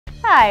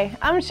Hi,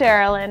 I'm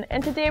Cherylin,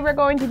 and today we're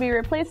going to be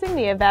replacing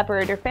the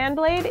evaporator fan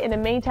blade in a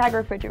Maytag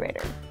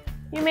refrigerator.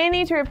 You may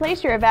need to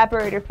replace your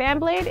evaporator fan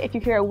blade if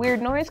you hear a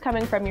weird noise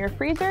coming from your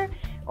freezer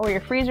or your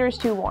freezer is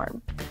too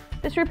warm.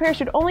 This repair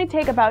should only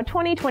take about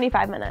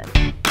 20-25 minutes.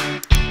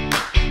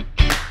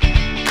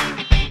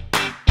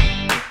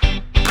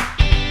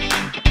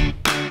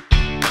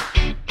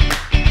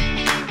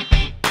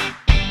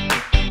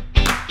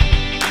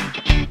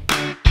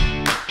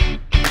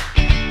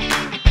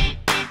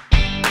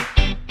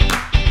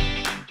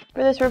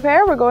 For this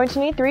repair, we're going to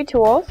need 3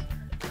 tools: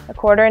 a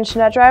 1/4-inch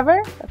nut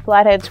driver, a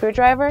flathead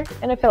screwdriver,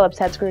 and a Phillips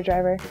head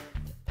screwdriver.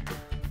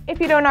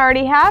 If you don't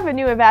already have a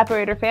new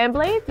evaporator fan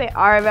blade, they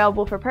are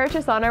available for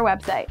purchase on our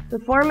website.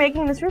 Before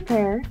making this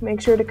repair,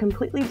 make sure to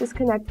completely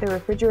disconnect the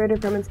refrigerator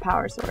from its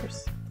power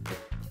source.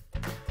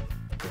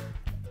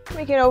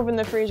 We can open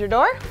the freezer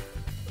door.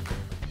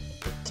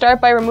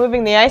 Start by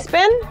removing the ice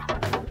bin.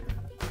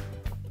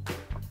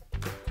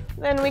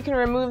 Then we can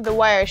remove the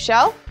wire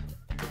shelf.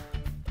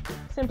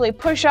 Simply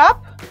push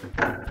up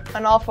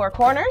on all 4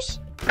 corners,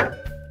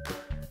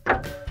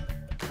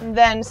 and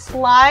then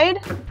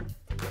slide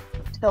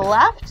to the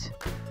left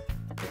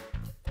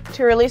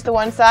to release the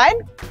one side,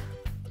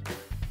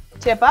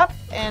 tip up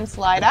and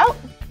slide out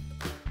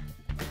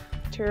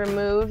to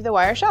remove the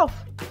wire shelf.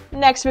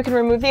 Next, we can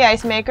remove the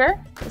ice maker.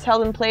 It's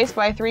held in place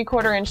by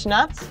 3/4-inch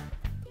nuts.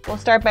 We'll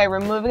start by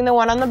removing the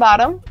one on the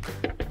bottom,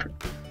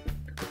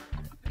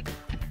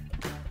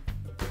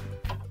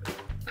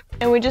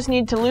 and we just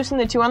need to loosen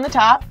the 2 on the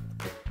top.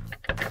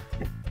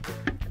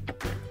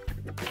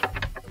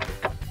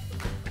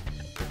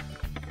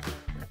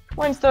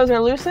 Once those are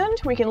loosened,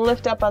 we can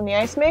lift up on the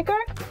ice maker,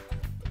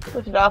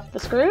 lift it off the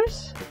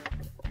screws,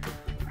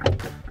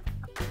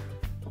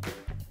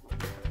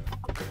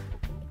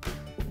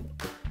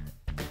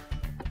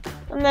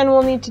 and then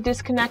we'll need to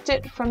disconnect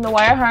it from the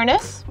wire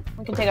harness.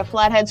 We can take a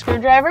flathead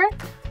screwdriver,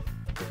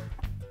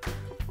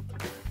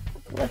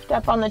 lift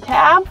up on the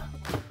tab,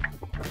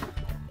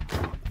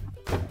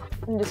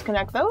 and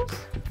disconnect those,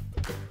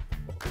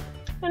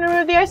 and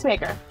remove the ice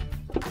maker.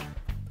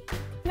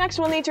 Next,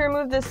 we'll need to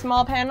remove this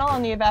small panel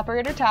on the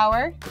evaporator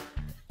tower.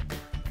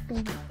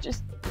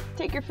 Just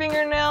take your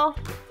fingernail,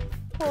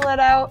 pull it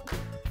out,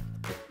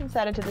 and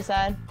set it to the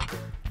side.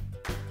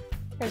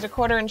 There's a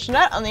 1/4-inch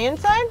nut on the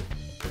inside.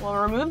 We'll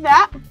remove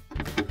that.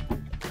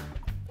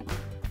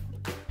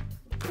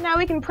 Now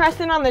we can press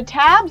in on the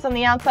tabs on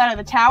the outside of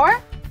the tower.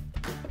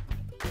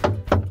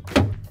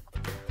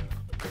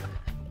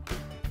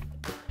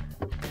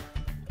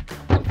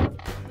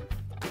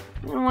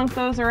 And once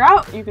those are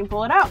out, you can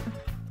pull it out.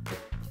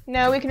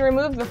 Now we can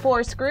remove the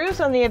 4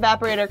 screws on the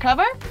evaporator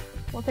cover.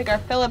 We'll take our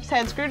Phillips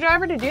head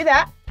screwdriver to do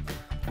that.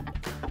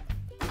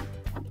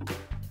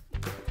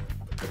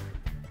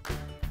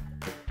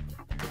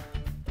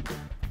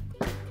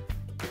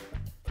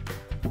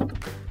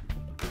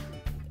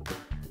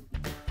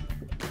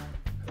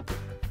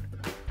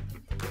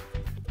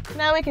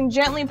 Now we can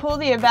gently pull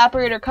the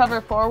evaporator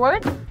cover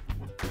forward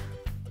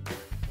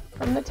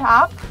from the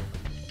top.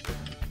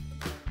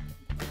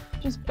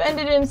 Just bend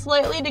it in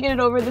slightly to get it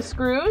over the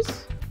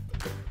screws.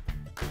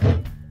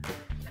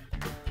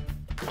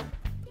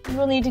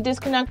 We'll need to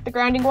disconnect the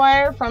grounding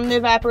wire from the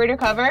evaporator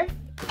cover.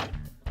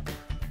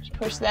 Just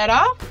push that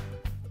off.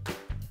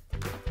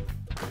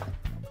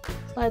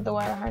 Slide the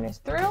wire harness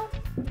through.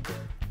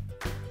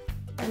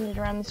 Bend it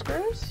around the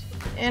screws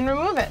and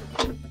remove it.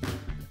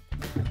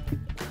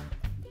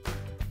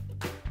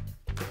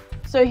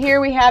 So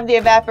here we have the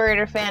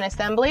evaporator fan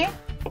assembly.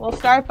 We'll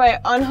start by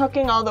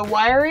unhooking all the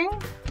wiring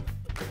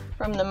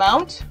from the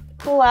mount.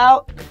 Pull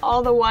out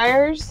all the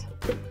wires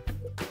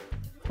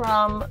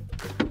from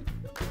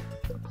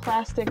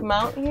plastic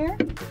mount here.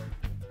 You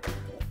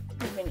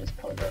can just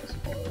pull those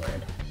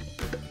forward.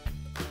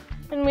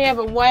 And we have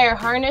a wire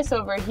harness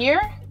over here.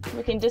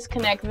 We can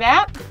disconnect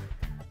that,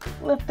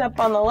 lift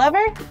up on the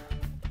lever,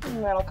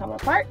 and that'll come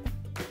apart.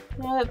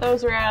 Now that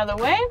those are out of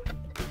the way,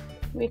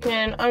 we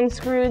can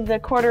unscrew the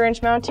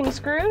 1/4-inch mounting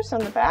screws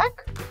on the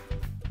back.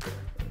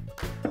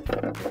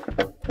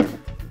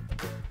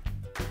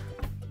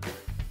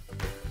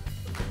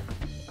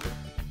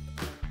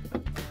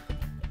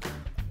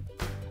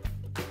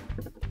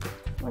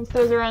 Once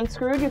those are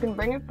unscrewed, you can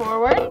bring it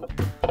forward.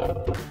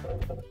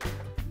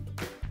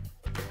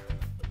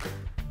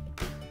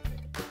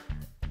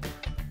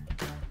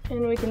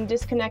 And we can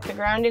disconnect the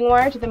grounding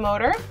wire to the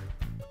motor.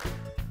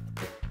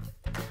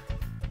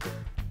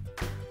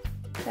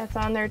 That's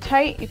on there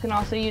tight. You can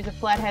also use a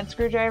flathead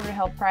screwdriver to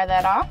help pry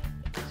that off.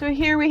 So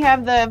here we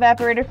have the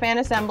evaporator fan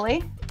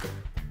assembly.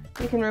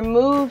 You can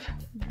remove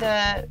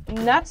the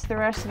nuts the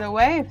rest of the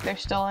way if they're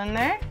still in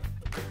there.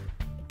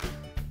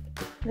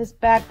 This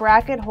back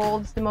bracket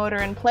holds the motor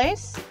in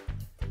place,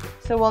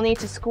 so we'll need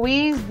to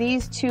squeeze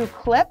these 2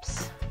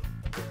 clips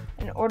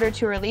in order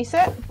to release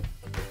it.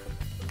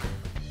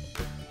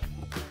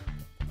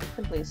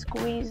 Simply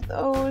squeeze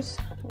those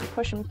and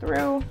push them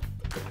through.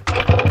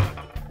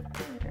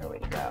 There we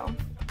go.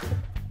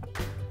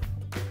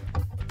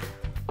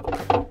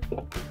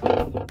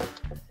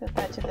 Set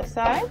that to the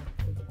side.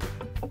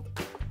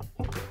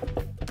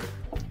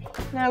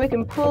 Now we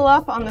can pull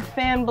up on the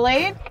fan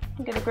blade,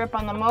 get a grip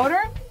on the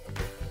motor.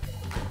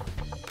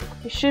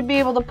 We should be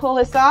able to pull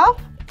this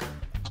off.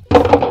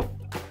 There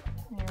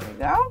we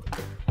go.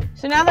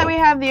 So now that we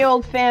have the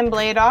old fan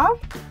blade off,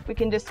 we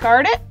can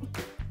discard it.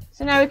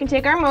 So now we can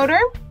take our motor.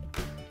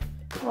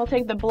 We'll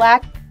take the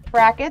black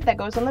bracket that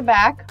goes on the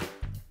back.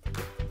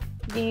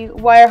 The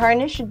wire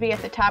harness should be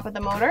at the top of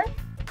the motor.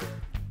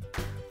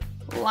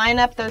 Line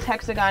up those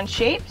hexagon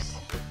shapes.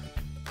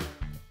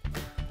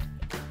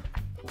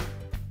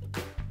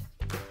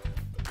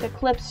 The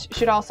clips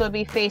should also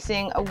be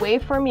facing away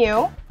from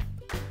you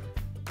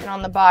and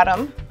on the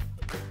bottom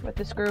with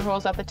the screw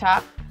holes at the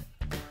top.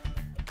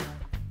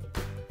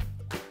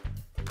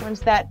 Once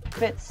that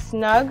fits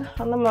snug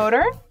on the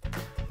motor,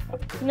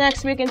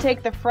 next we can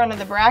take the front of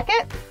the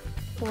bracket,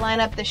 line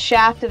up the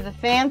shaft of the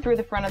fan through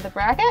the front of the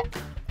bracket,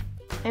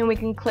 and we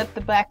can clip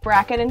the back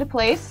bracket into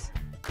place.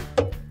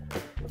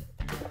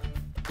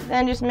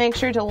 Then just make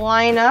sure to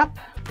line up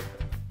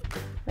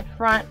the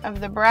front of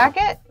the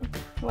bracket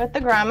with the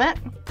grommet.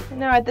 And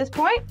now at this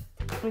point,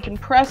 we can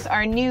press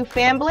our new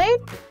fan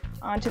blade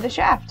onto the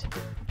shaft.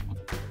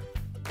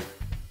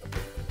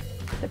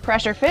 The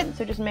pressure fits,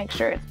 so just make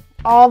sure it's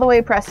all the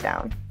way pressed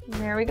down. And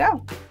there we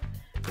go.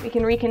 We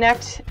can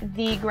reconnect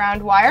the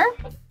ground wire.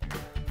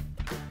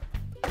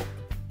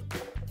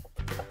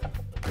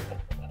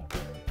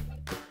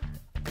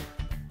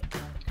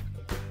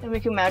 And we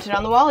can mount it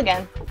on the wall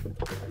again.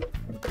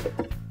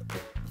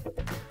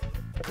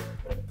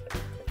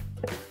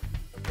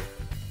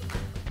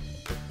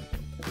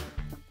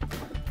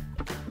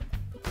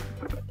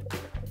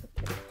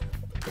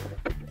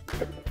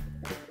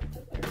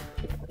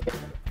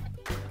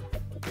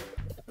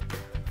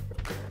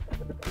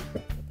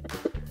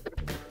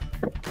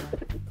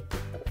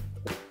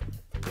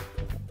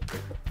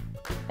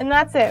 And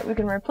that's it. We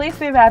can replace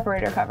the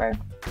evaporator cover.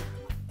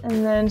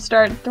 And then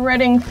start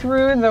threading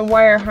through the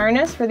wire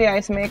harness for the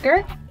ice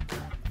maker.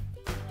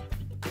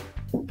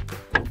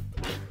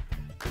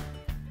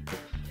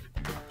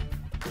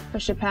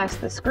 Push it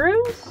past the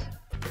screws.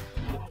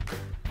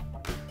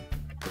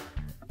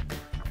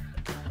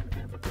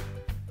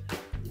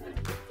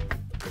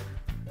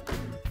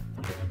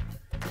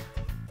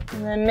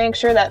 And then make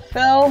sure that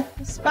fill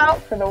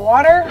spout for the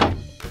water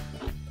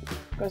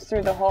goes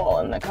through the hole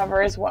in the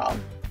cover as well.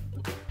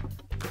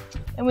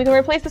 And we can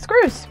replace the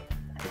screws.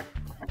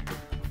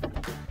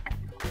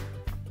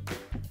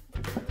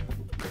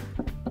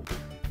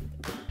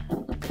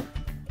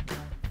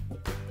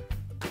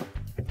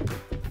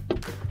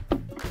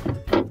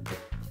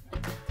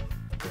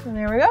 And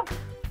there we go.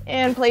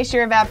 And place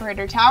your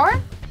evaporator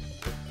tower.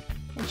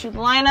 It should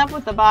line up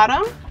with the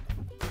bottom.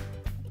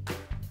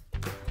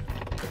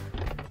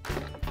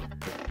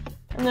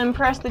 And then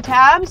press the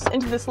tabs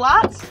into the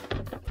slots.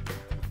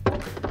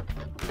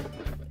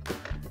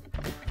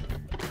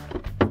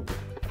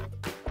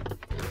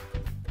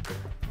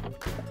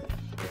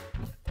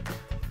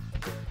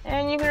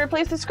 And you can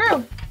replace the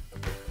screw.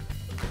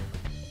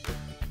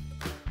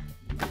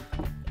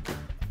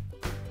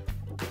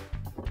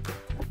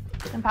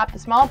 And pop the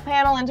small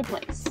panel into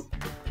place.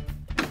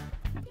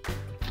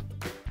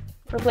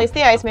 Replace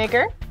the ice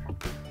maker.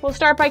 We'll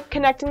start by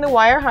connecting the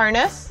wire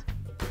harness.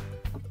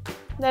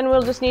 Then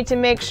we'll just need to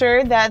make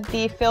sure that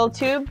the fill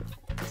tube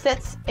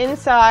sits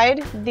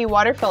inside the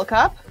water fill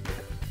cup.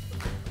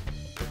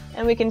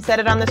 And we can set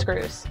it on the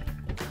screws.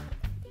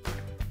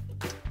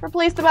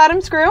 Replace the bottom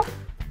screw.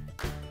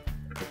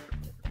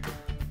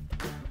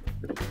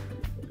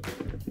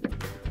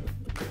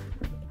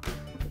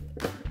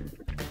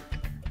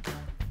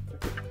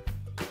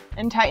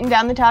 And tighten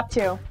down the top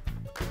too.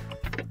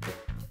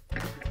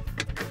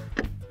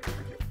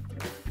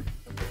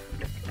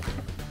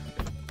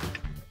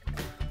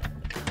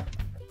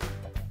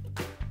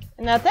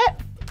 And that's it.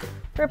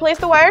 Replace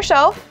the wire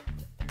shelf.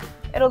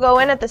 It'll go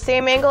in at the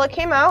same angle it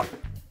came out.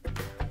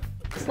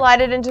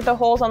 Slide it into the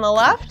holes on the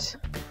left,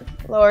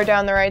 lower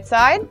down the right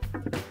side,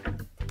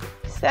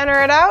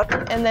 center it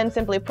out, and then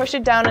simply push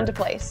it down into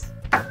place.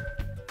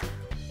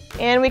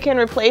 And we can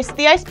replace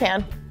the ice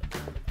pan.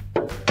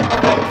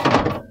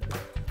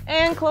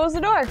 And close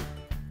the door.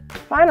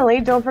 Finally,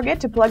 don't forget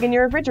to plug in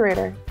your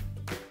refrigerator.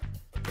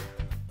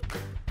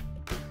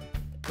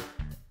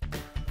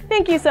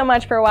 Thank you so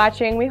much for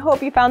watching. We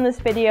hope you found this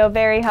video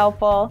very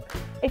helpful.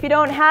 If you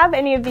don't have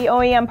any of the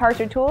OEM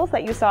parts or tools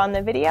that you saw in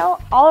the video,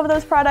 all of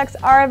those products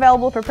are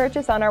available for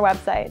purchase on our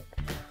website.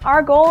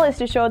 Our goal is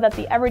to show that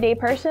the everyday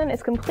person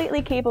is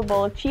completely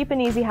capable of cheap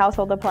and easy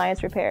household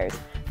appliance repairs.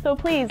 So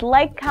please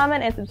like,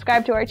 comment, and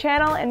subscribe to our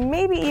channel, and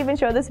maybe even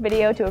show this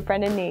video to a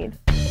friend in need.